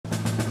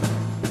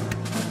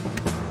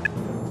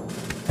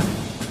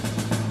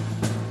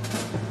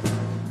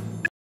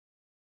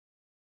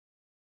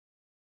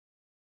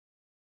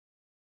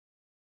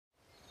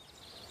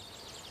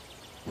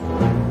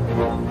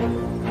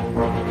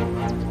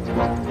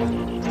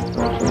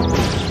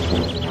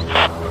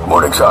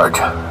morning, Sarge.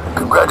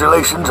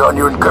 Congratulations on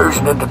your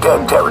incursion into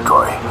 10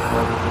 territory.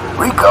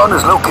 Recon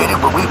is located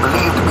what we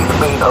believe to be the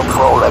main hub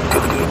for all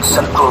activity in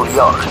Central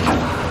Yard.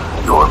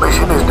 Your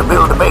mission is to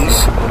build a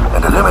base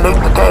and eliminate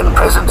the 10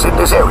 presence in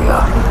this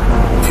area.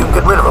 If you can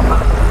get rid of them,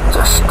 it's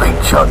a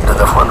straight shot to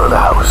the front of the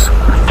house.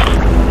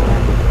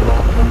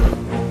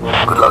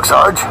 Good luck,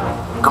 Sarge.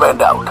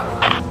 Command out.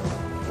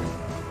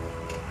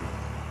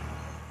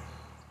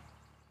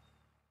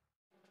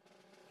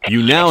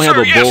 You now have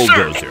a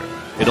bulldozer.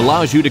 It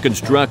allows you to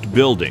construct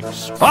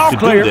buildings. All to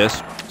clear. do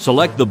this,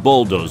 select the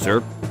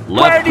bulldozer,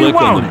 left-click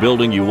on the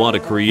building you want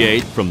to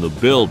create from the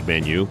Build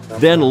menu,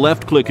 then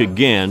left-click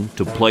again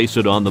to place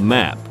it on the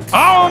map.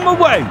 On my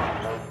way!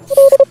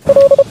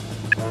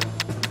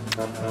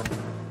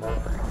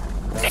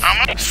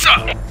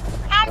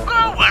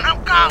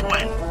 I'm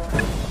going.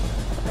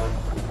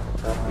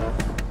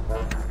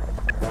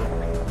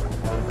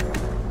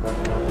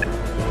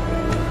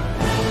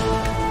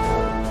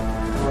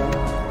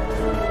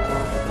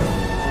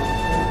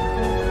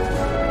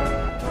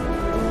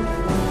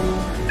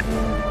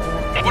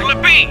 What'll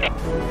it be?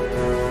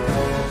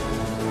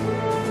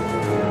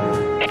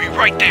 Be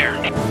right there.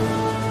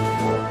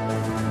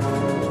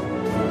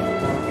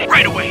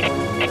 Right away.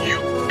 You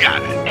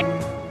got it.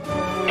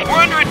 We're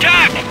under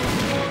attack.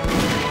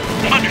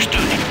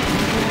 Understood.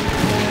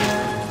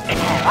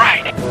 All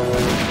right.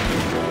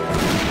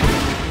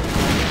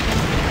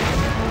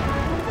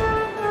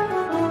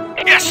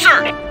 Yes,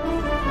 sir.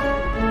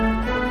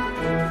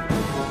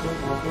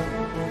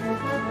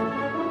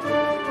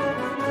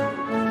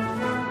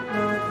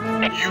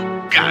 You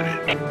got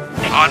it.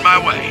 On my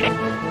way.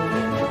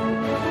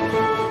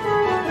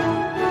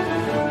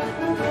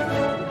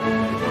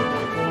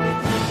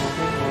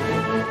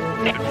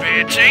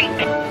 Advancing.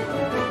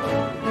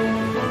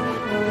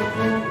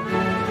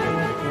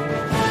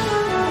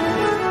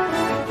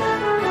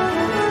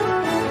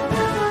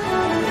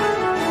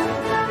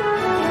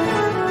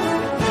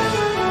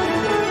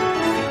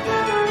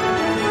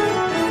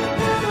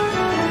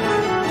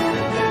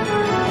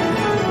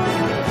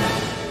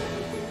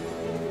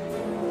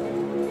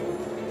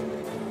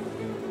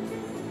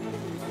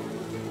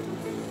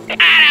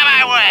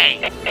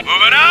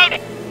 Moving out!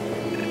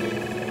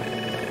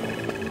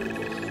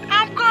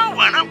 I'm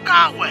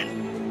going.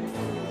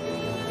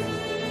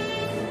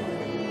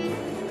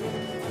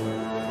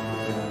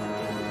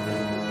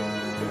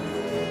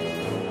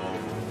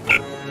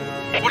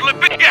 What'll it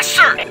be? Yes,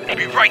 sir!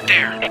 Be right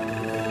there.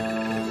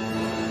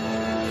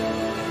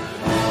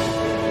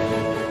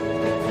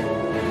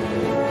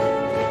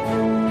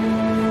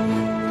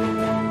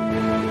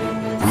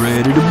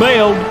 Ready to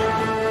build.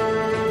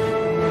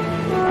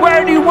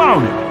 Where do you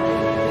want it?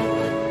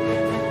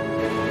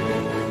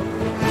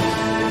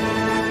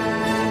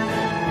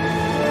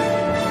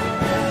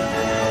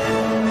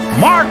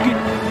 Mark it!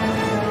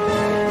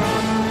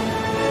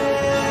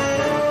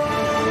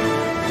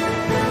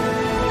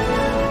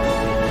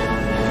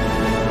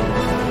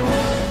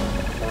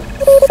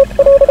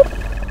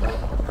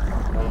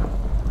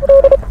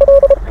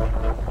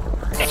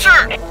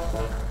 Sir!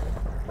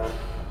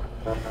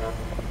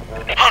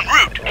 En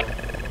route!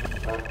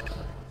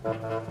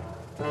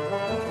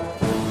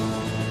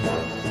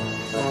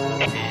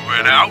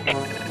 Moving out.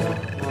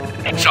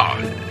 Saw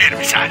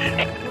enemy sighted.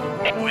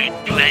 With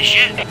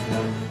pleasure.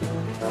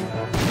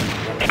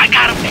 I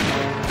got him.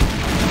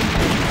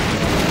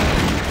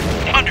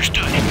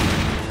 Understood.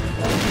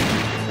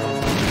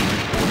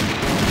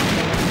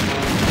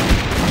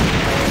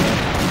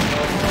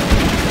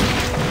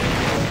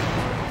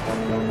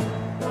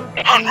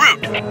 En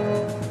route.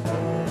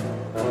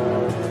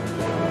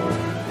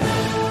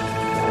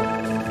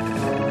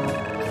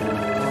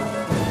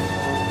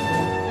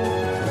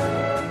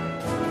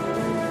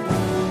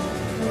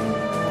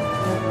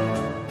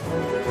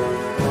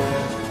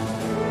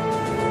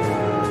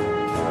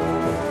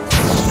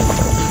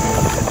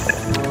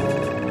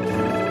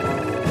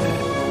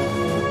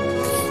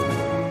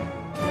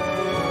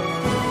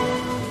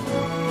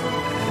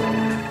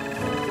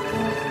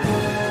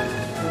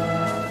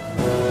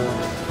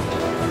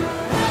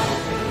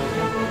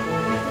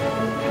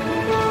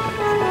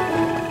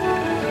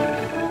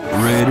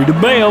 Ready to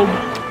build.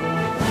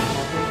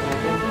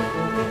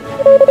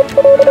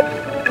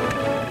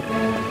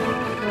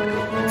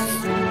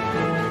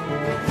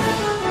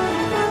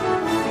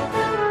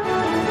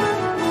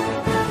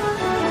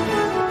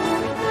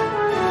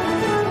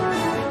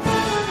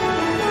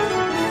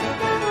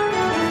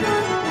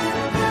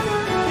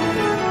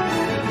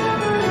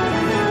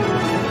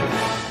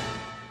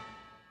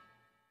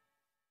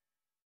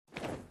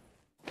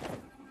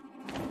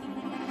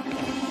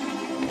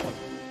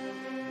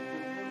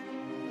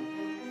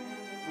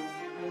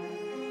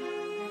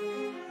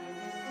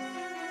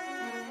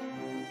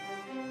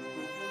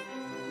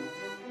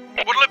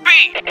 What'll it be?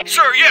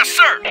 Sir, yes,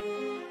 sir.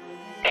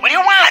 What do you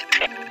want?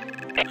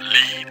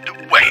 Lead the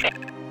way.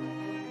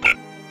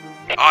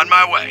 On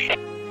my way.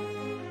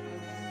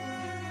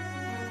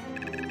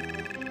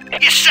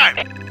 Yes, sir.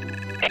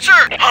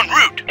 Sir, en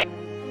route.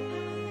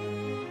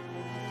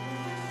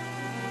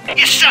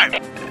 Yes, sir.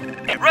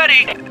 Get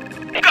ready.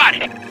 Got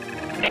it.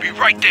 Be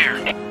right there.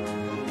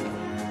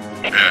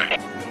 Yeah.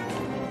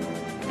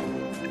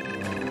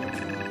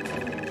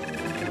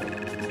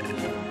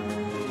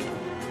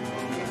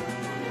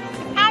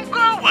 I'm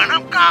going.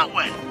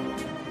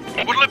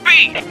 What'll it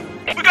be?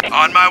 We got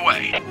on my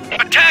way.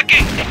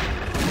 Attacking.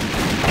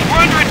 We're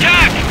under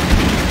attack.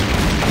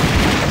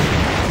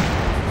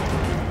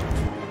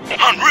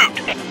 En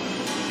route.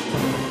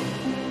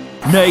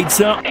 Need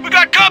something? We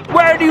got company.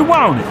 Where do you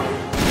want it?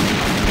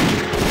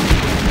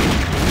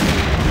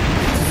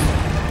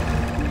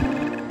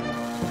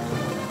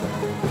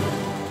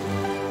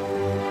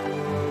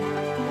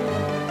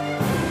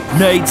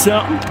 Need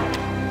something?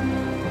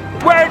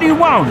 Where do you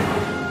want it?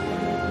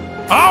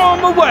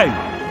 On my way!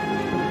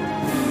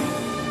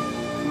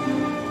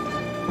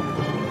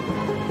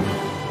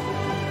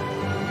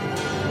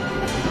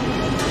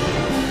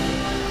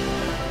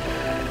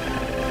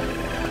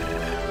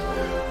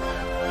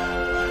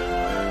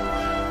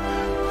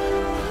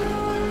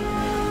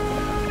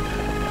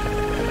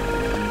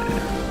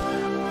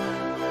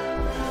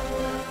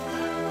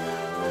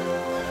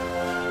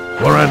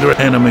 We're under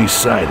enemy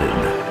sighted.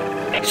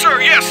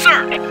 Sir, yes,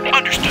 sir.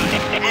 Understood.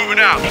 Moving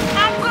out.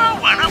 I'm going.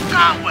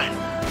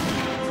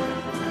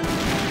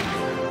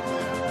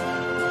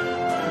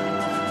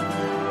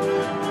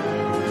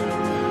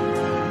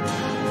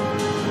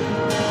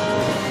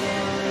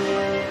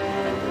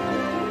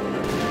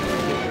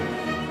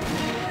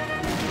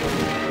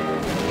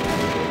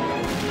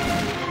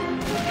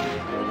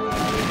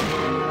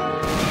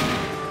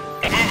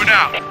 Moving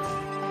out.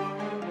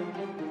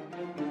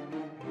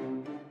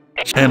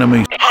 Enemy.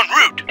 En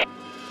route.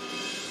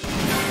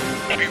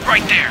 Be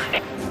right there.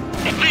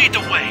 Lead the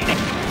way.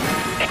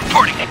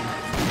 Reporting.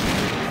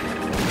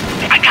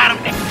 I got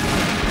him.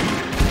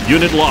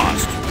 Unit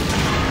lost.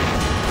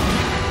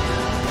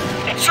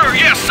 Sir,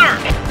 yes, sir.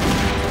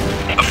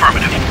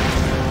 Affirmative.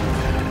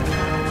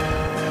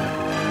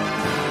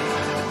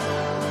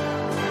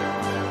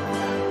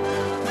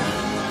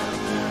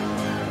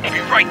 Be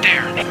right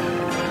there.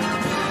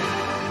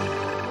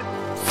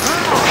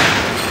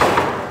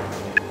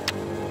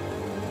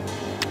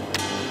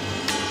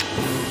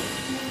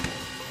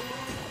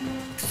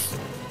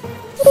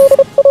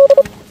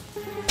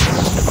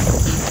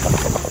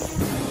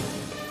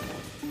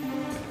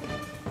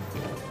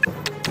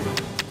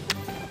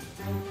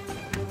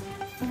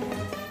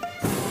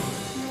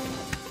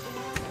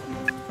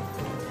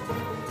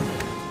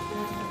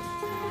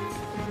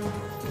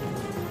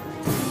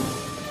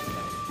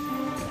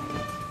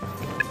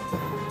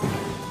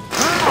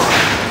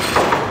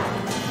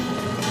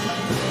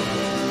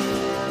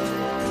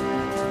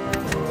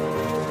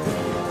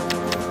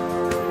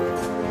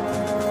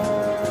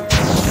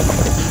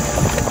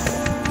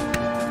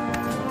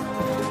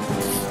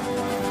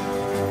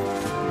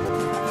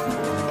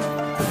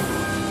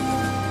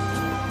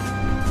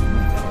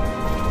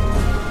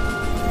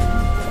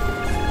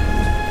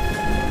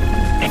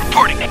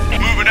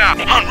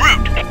 En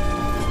route.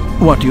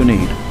 What do you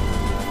need?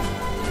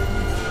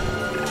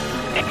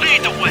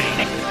 Lead the way.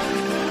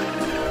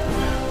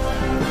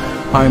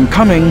 I'm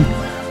coming.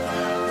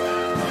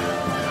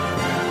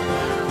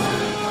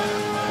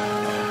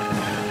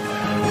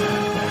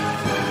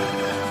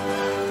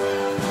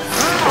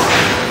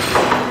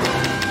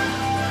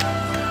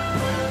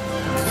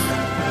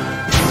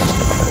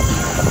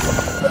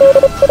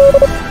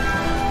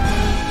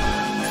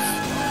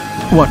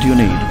 What do you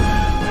need?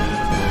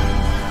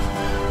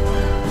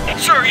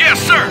 Sir, yes,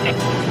 sir.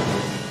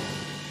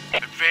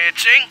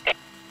 Advancing.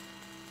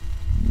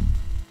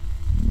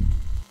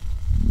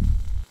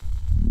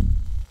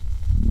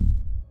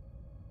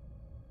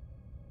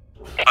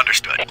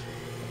 Understood.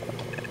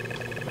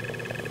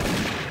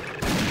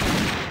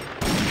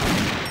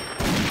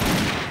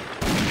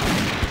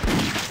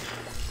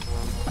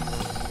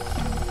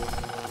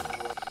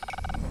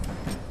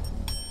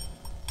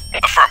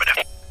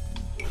 Affirmative.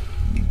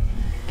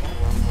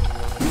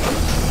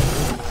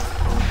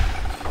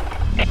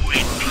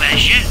 With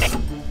pleasure.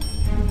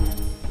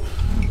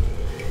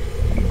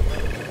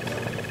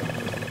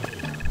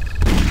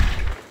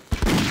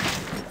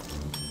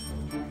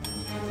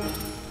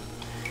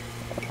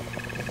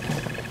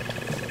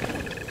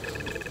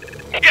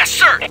 Yes,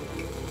 sir.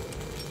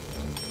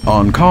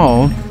 On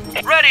call.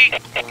 Ready.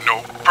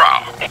 No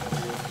problem.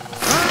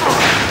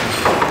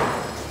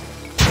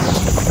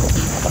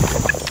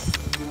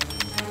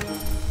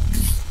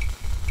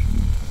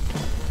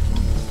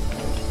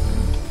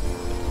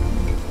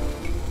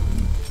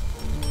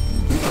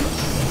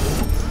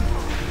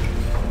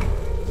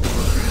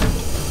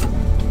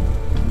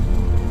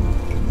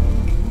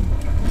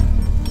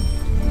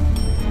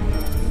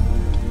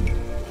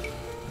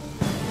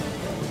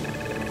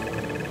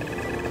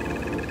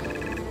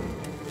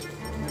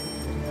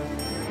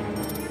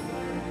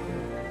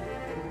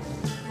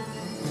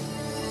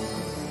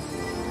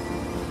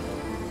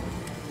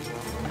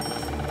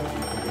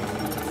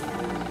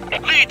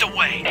 Lead the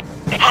way.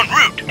 En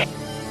route.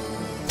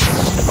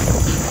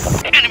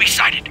 Enemy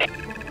sighted.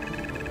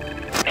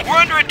 We're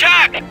under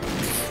attack.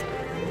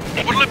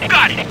 What'll have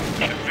got it?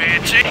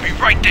 Advancing. Be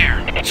right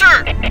there.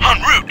 Sir,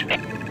 en route.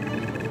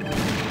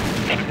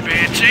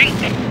 Advancing.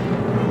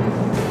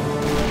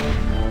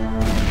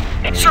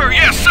 Sir,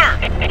 yes, sir.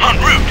 En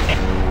route.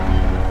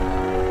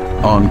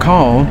 On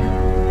call.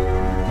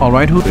 All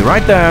right, who'll be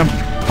right there?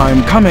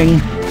 I'm coming.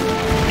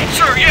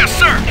 Sir, yes,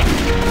 sir.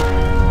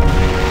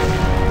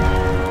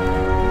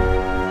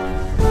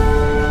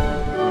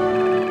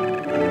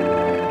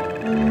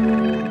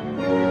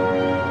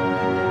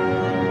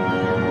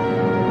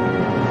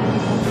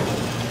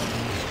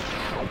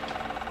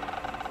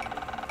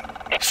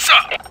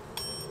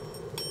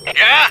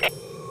 Yeah?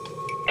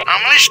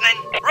 I'm listening.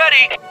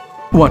 Ready.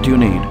 What do you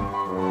need?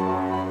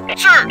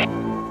 Sir.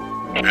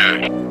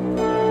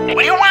 What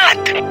do you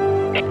want?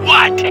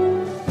 What?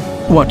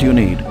 What do you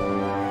need?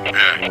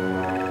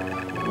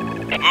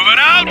 Moving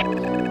out.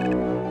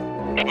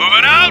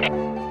 Moving out.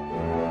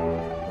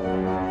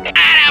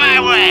 Out of my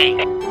way.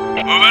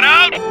 Moving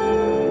out.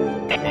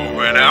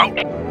 Moving out.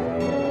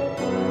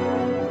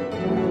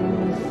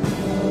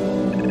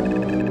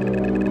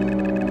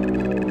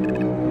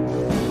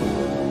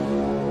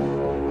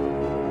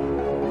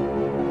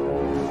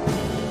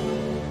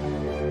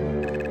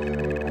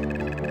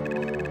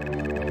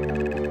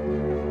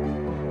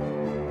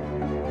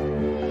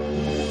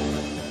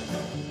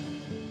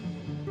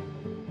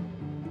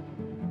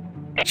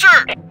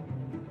 Sir!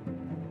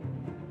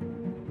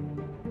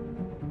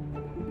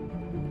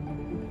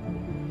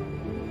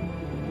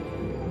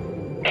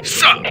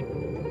 Sir!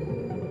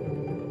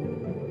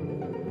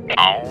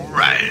 All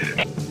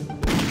right.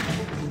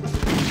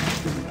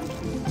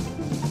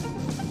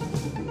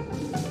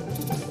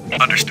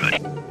 Understood.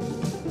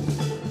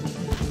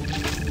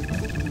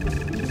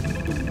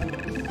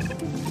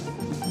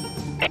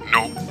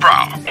 No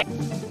problem.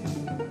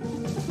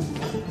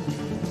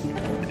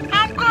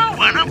 I'm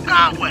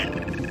going.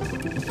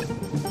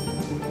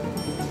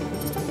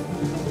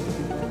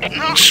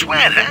 No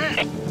sweat,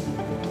 huh?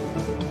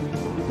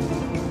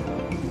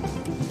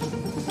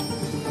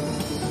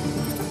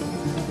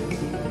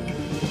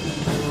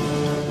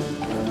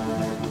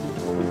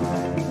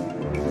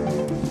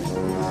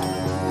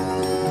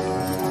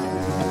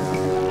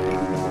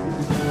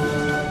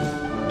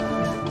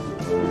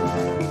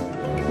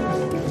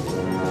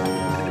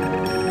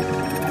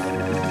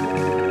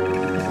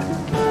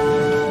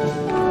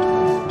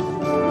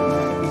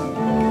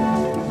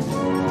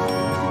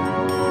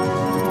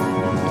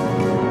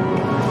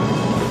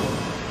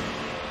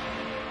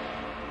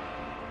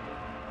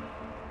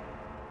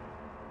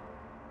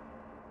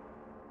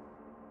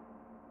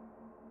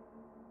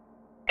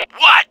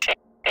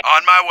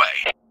 On my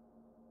way.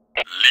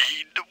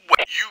 Lead the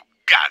way. You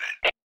got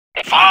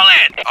it. Fall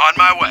in. On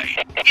my way.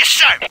 Yes,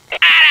 sir. Out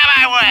of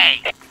my way.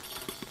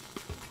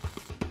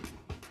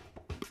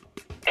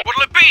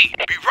 What'll it be?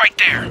 Be right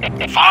there.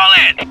 Fall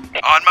in.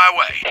 On my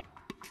way.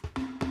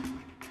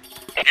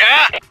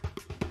 Yeah?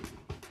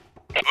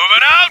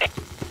 Moving out?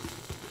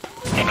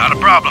 Not a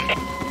problem.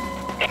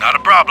 Not a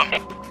problem.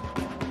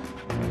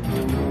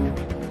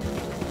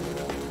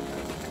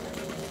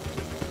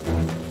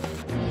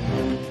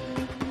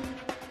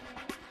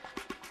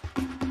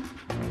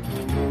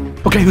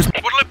 Okay, who's...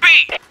 What'll it be?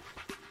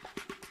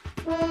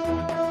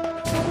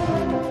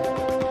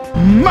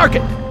 Mark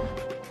it!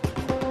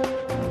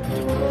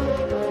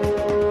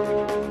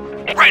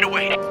 Right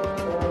away.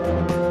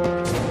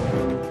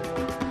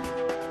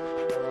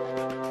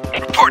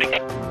 Reporting.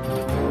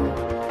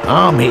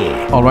 I'm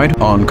here. All right,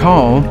 on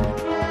call.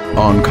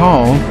 On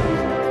call.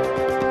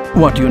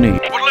 What do you need?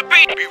 What'll it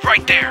be? Be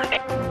right there.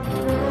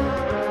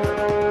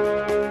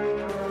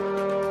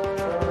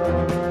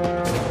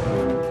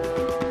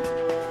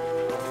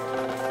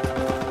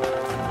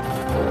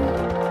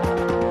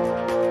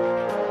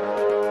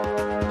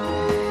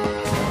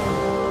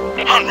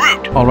 En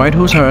route. All right,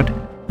 who's hurt?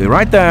 Be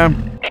right there.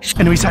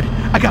 Enemy sighted.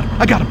 I got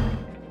him.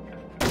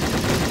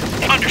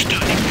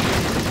 Understood.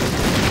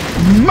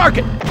 Mark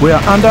it! We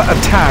are under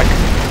attack.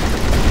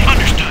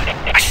 Understood.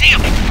 I see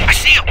him.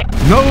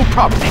 No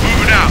problem.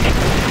 Moving out.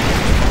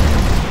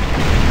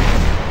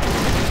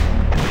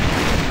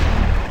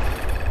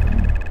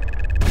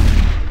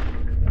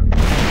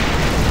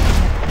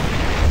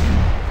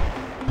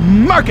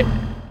 Mark it!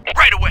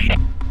 Right away.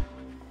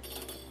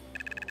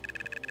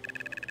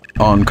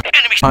 On...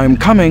 Enemy. I'm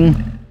coming.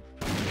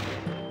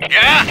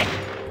 Yeah?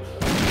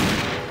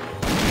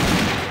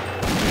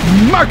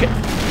 Mark it!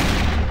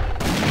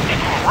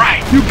 All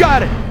right. You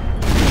got it!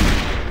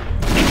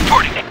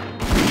 Reporting.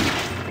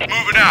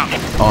 Moving out.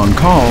 On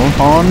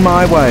call. On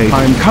my way.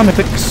 I'm coming.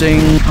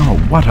 Fixing... Oh,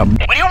 what a...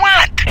 What do you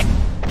want?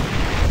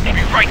 Be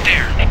right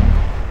there.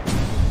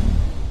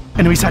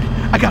 Enemy sighted.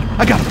 I got him.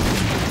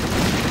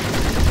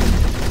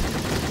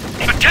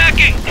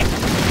 Attacking.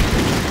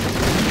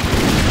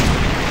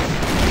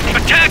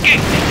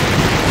 Attacking.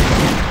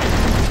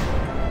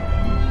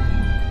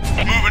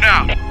 Moving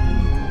out.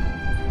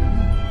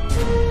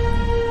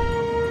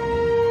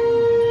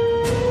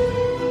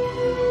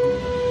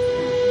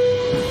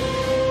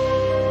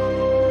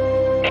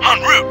 En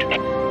route.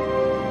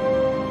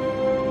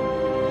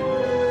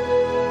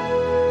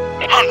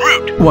 En En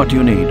route. What do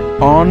you need?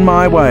 On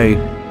my way.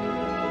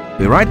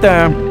 Be right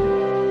there.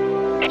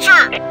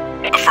 Sir.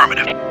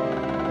 Affirmative.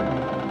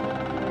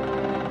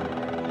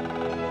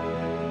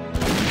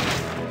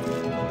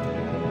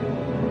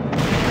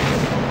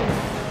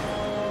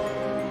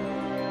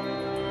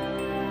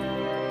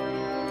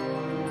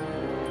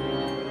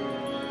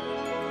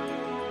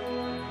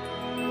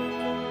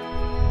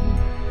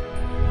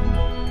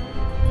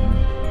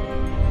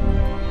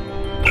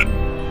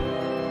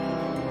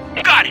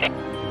 Got it.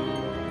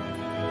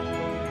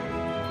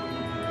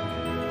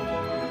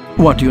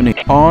 What do you need?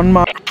 On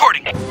my...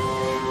 Reporting.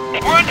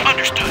 Warrant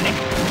understood.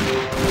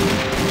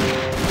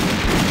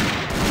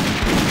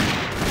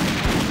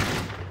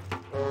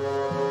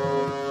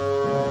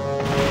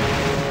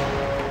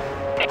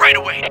 Right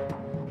away.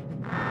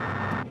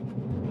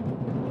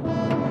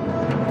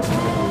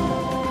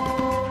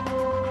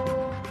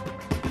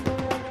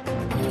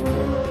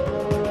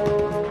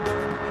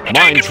 Mine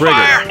Taking trigger.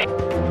 fire.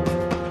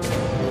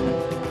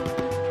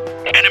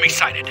 Enemy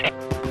sighted.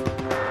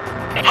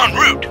 En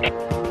route.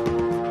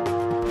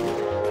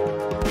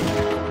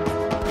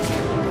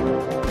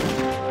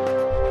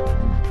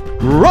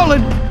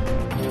 Rolling!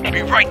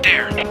 Be right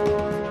there.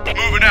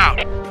 Moving out.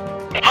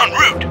 En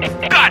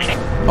route. Got it.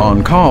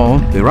 On call.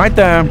 Be right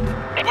there.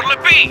 What'll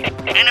it be?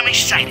 Enemy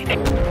sighted.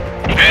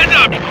 Head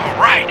up. All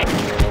right.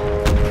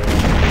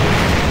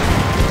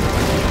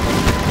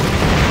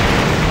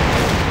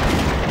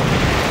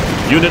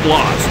 Unit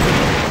lost.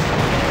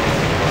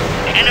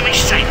 Enemy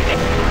sighted.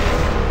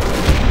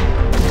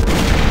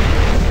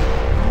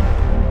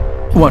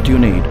 What do you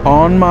need?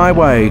 On my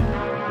way.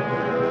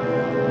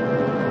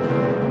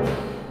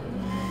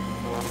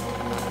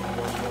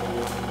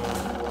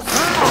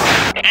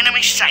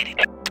 Enemy sighted.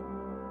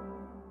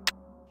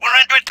 We're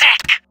under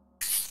attack.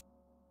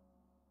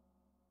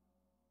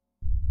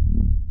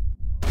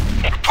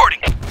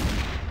 Reporting.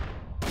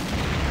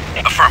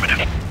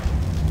 Affirmative.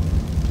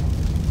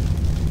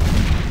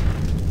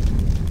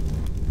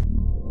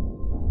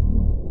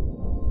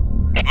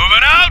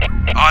 Moving out.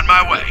 On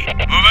my way.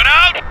 Moving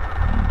out.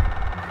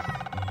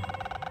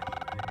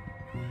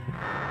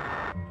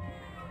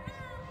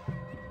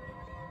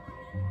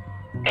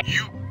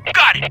 You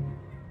got it.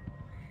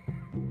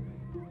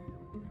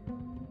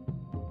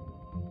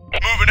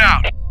 Moving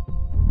out.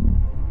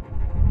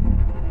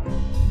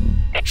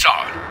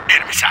 Saw it.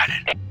 Enemy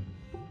sighted.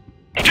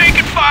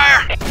 Taking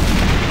fire.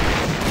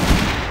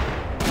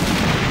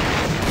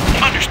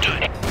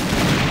 Understood.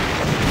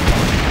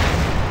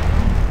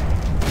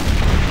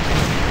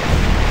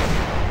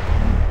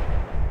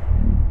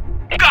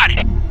 Got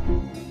it.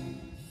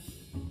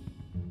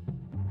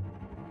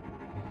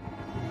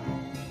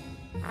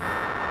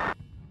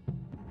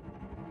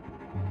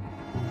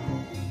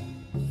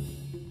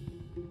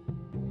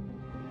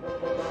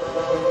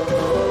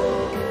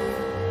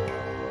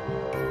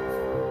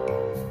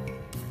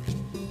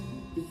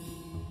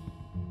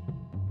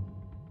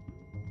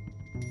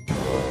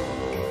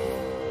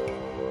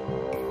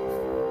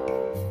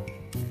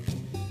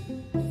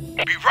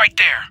 Be right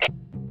there.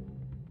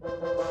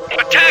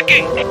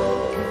 Attacking!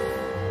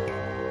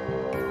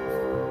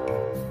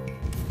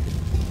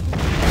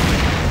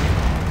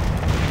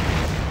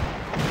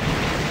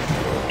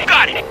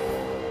 Got it!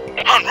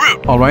 En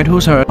route! All right,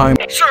 who's hurt? I'm...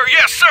 Sir,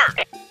 yes, sir!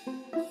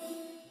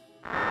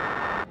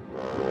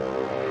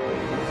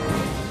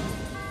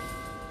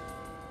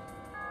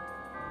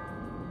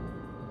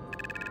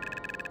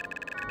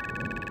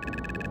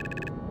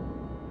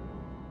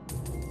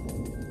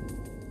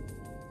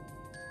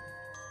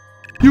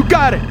 You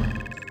got it!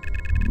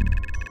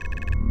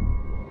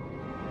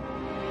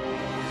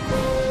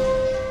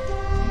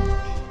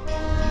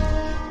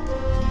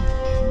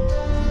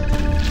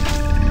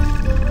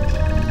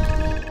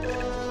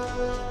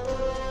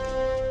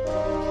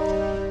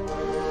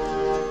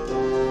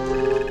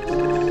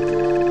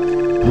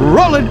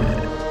 Rolling!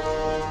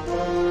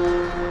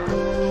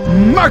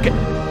 Mark it!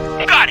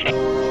 Got it!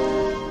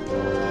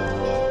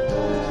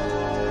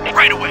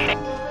 Right away!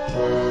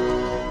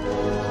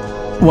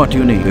 What do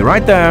you need? Be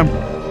right there.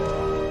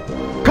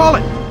 Call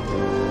it!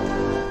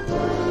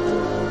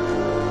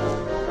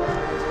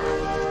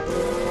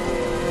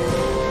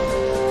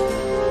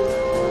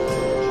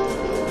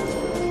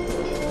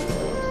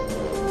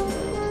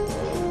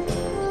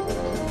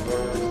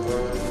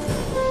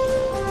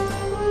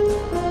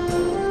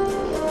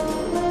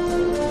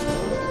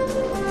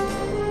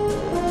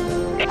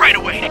 Right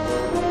away!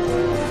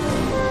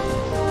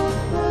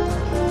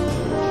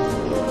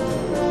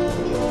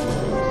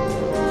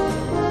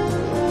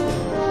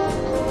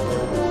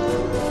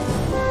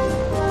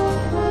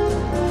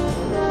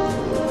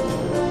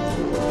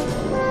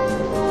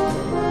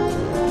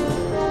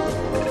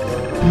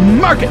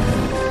 Mark it!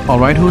 All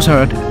right, who's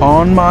hurt?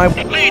 On my...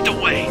 Lead the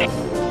way!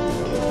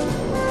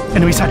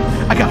 Enemy sighted.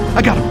 I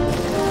got him.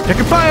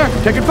 Taking fire!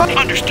 Taking fire!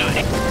 Understood.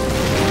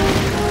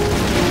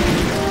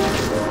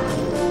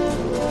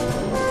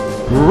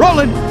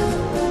 Rolling!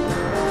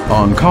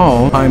 On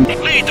call. I'm...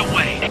 Lead the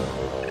way!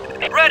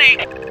 Ready!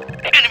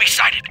 Enemy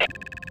sighted!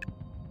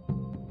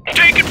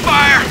 Taking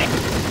fire!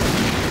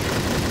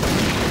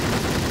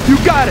 You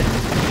got it!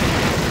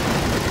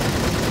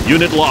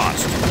 Unit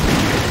lost.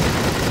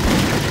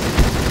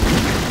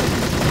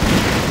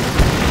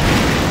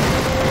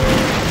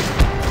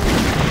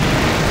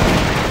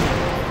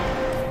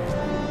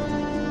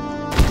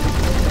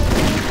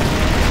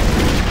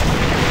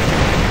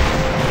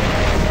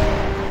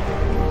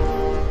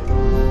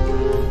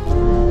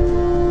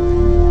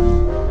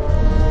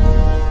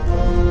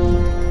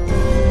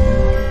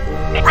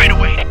 Right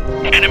away.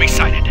 Enemy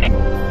sighted.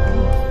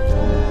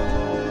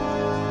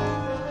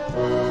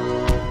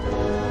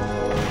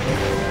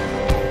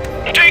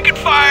 Taking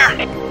fire!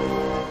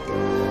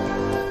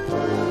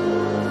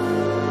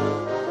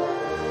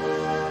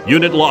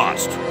 Unit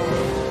lost.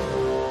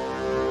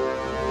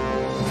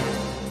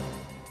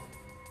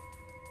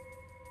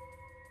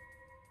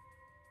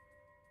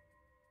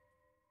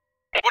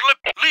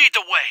 Lead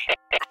the way.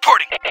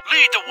 Reporting.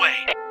 Lead the way.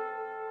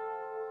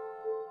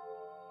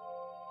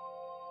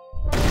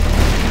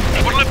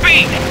 What'll it be?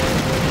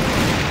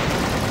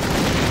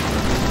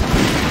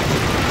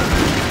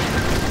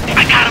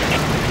 I got him.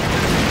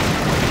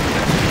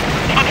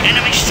 On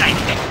enemy sight.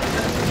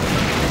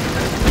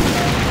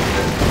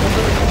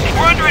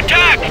 We're under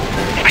attack.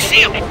 I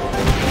see him.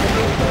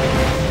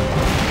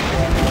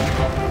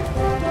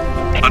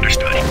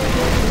 Understood.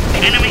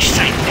 Enemy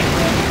sight.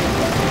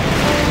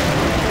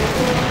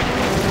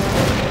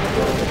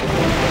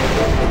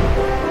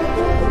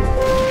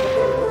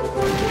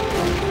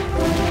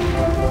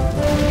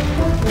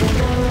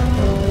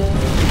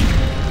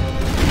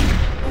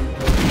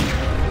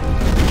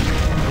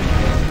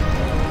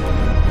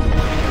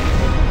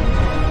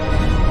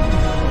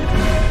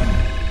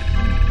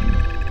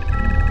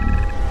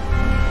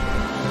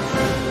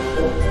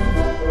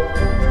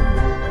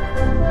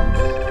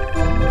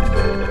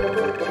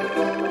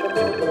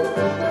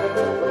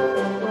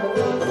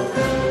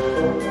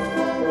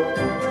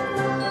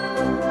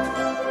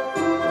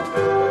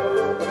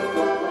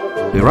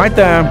 Be right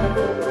there.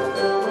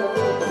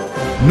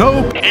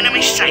 No.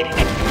 Enemy sighted.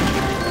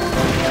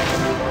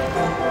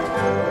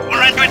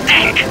 We're under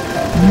attack.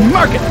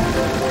 Mark it.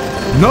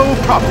 No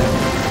problem.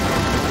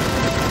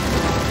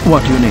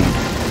 What do you need?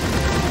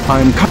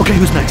 Okay,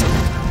 who's next?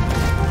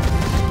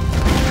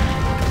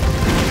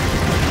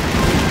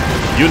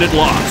 Unit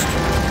lost.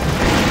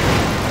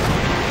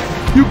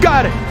 You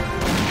got it.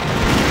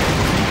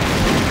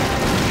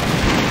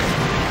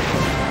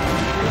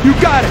 You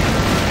got it.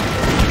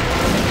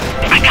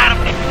 I got him.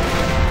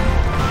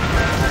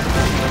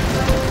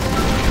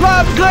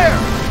 Loud and clear.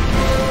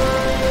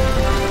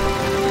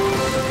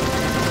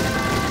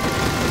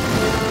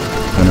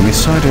 Enemy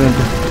sighted.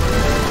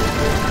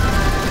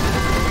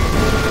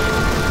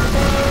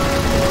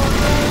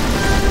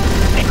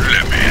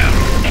 Let me out.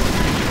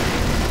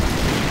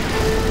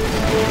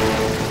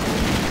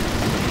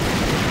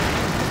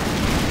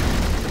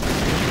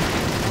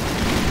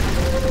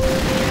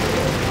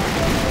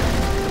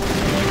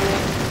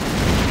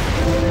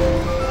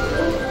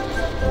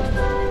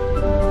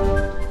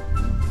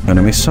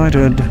 Enemy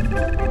sighted.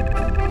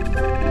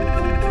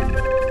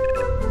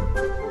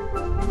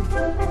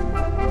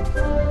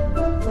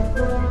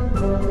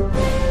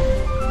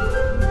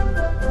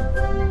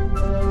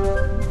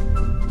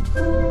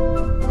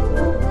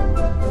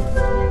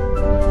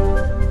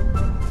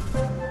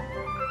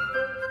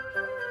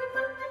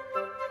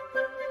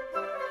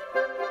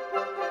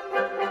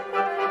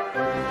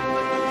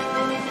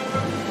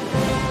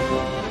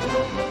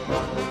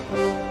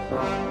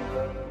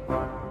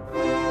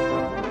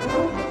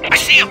 I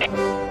see him.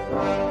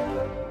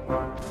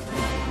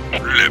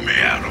 Let me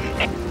at him.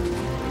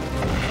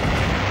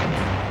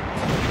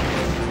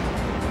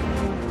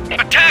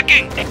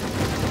 Attacking!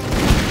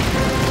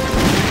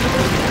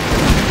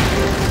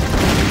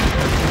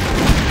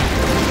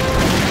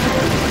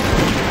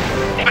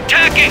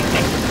 Attacking!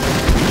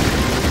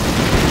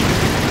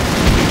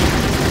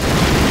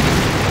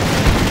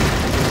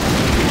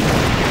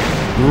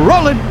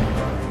 Rolling.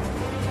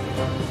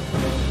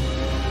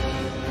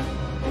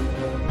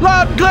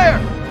 Loud and clear.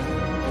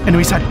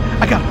 Enemy sighted.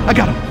 I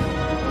got him.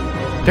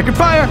 Taking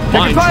fire. Mine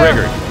Taking fire.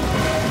 triggered.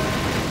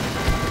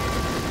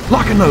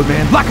 Lock and load,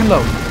 man. Lock and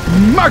load.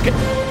 Mark it.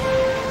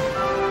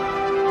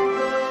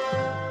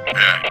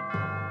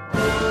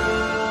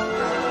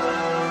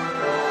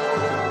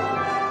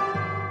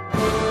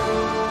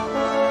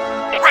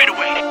 Right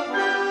away.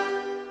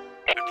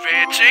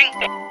 Advancing.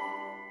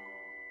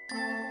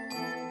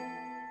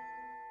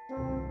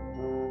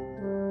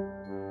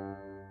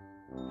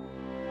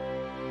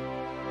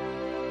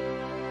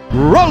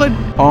 Rolling.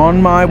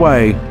 On my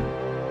way.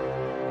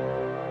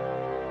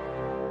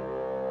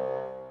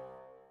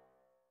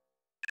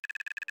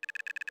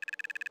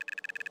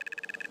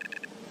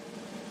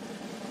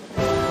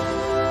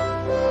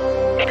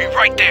 Be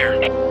right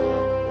there.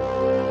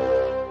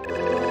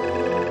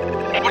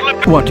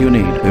 What do you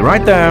need? Be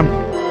right there.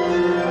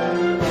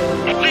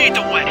 Lead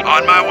the way.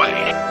 On my way.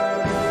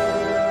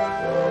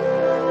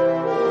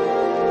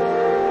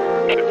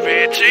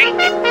 Advancing.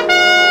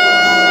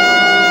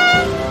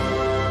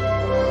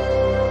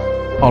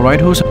 All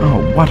right, who's...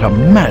 Oh, what a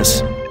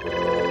mess.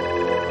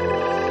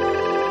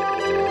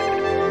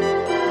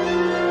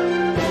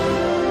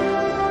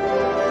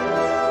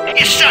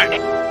 sir.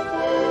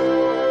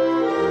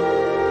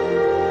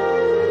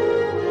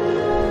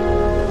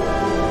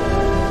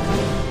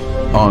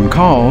 On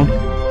call.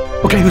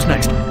 Okay, who's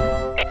next?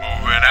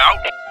 Moving out.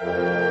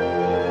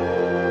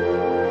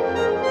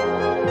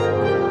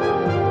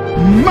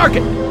 Mark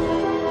it!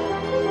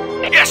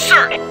 Yes,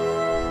 sir.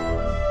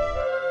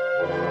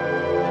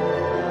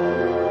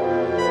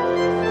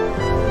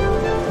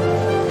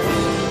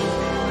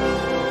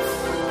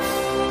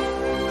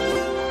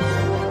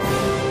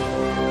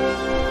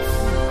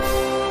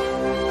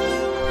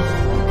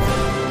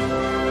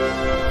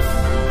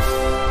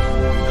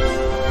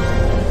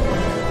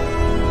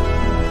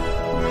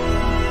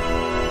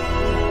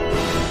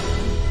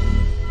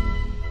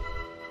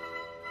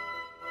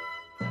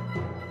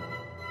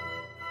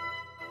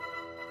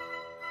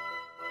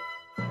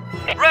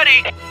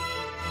 Ready.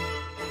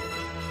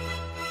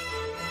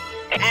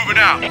 Moving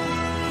out.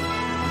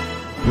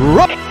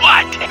 What?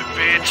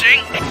 Advancing.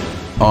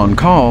 On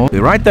call. Be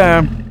right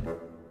there.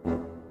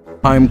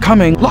 I'm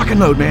coming. Lock and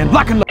load, man.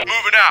 Lock and load.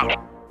 Moving out.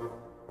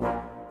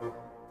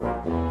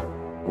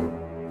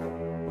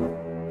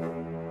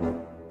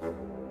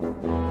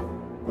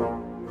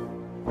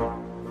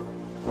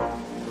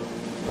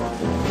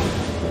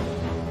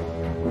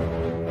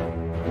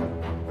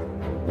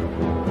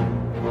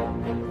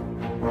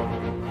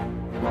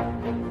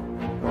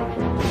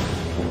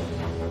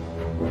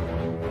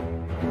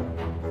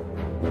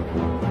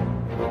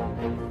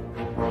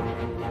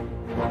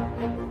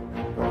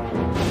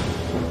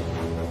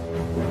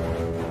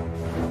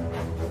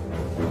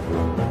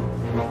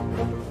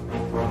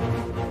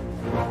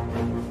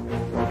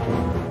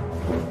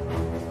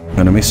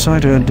 Enemy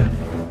sighted.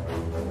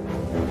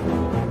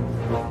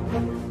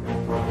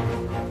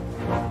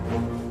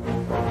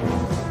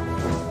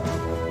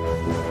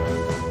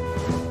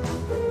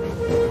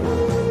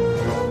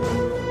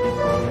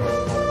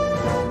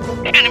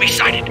 Enemy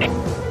sighted.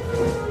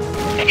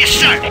 Yes,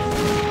 sir.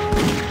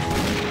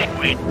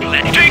 Wait,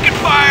 let's taking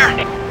fire.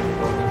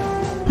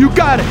 You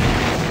got it!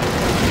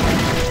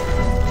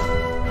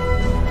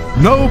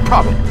 No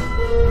problem.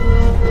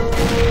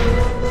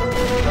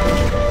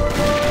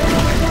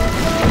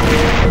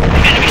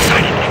 Enemy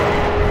sighted.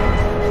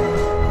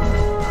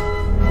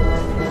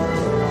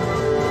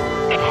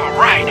 All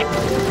right.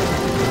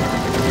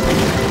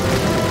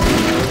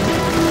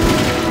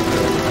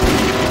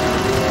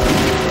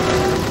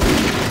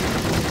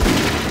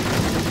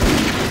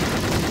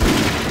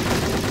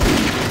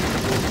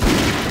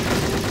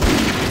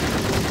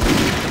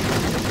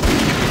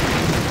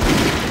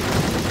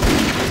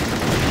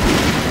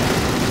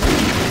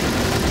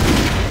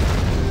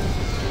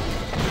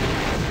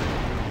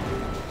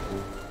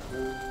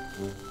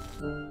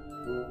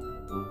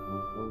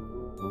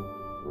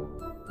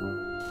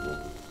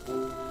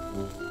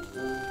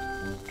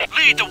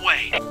 Lead the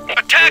way.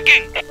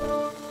 Attacking!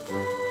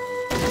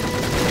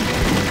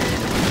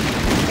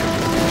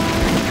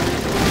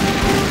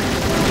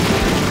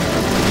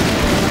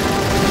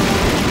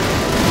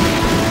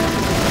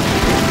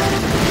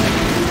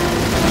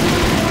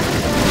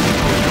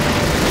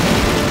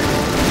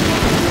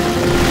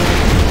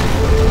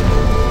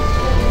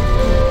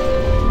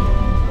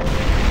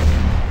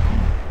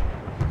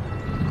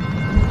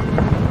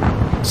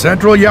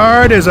 Central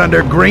Yard is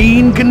under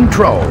green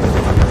control.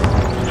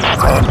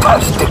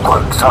 Fantastic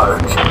work,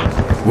 Sarge.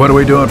 What are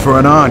we doing for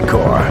an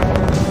encore?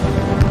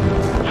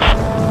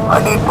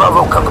 I need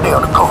Bravo Company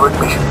on a covert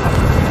mission.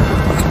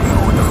 Just you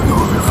and a few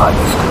of your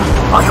finest.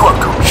 Are you up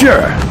to it?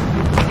 Sure.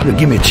 It'll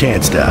give me a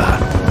chance to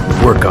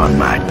work on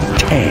my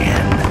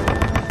tan.